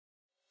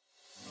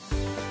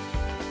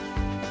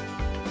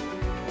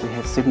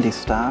have 70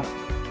 staff,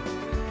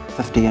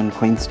 50 in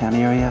Queenstown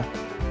area,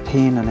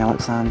 10 in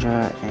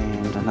Alexandra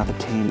and another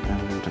 10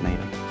 in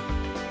Dunedin.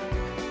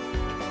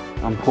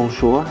 I'm Paul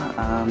Shaw,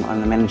 I'm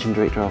the Managing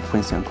Director of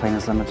Queenstown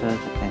Cleaners Limited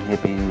and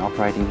have been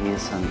operating here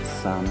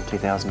since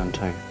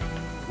 2002.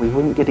 We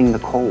weren't getting the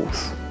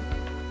calls.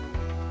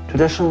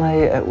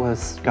 Traditionally it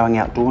was going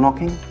out door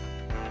knocking.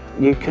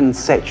 You can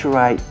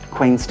saturate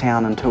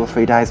Queenstown in 2 or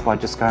 3 days by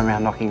just going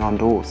around knocking on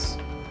doors.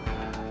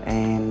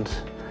 And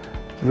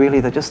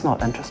really they're just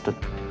not interested.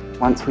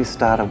 Once we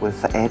started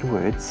with the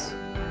AdWords,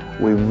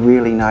 we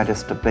really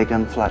noticed a big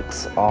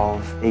influx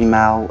of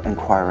email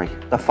inquiry.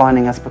 They're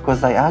finding us because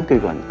they are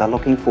Googling, they're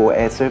looking for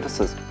our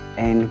services.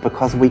 And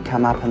because we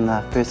come up in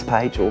the first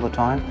page all the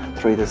time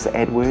through this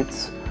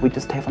AdWords, we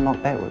just haven't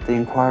looked backward. The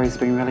inquiry's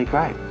been really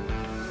great.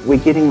 We're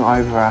getting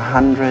over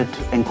 100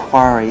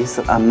 inquiries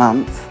a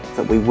month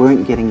that we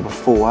weren't getting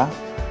before,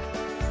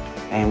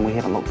 and we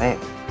haven't looked back.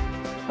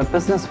 A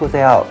business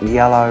without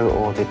Yellow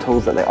or the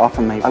tools that they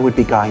offer me, I would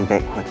be going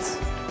backwards,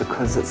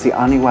 because it's the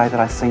only way that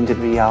I seem to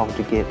be able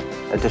to get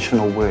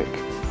additional work.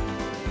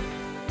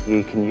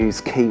 You can use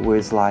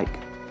keywords like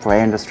for our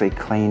industry,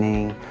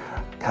 cleaning,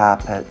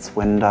 carpets,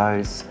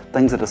 windows,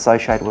 things that are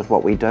associated with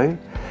what we do,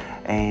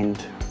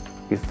 and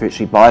you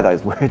virtually buy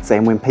those words,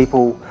 and when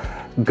people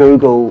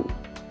Google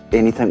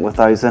anything with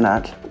those in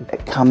it,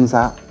 it comes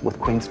up with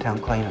Queenstown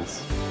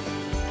Cleaners.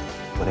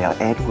 Without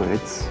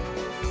AdWords,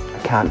 I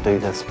can't do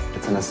this,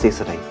 it's a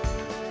necessity.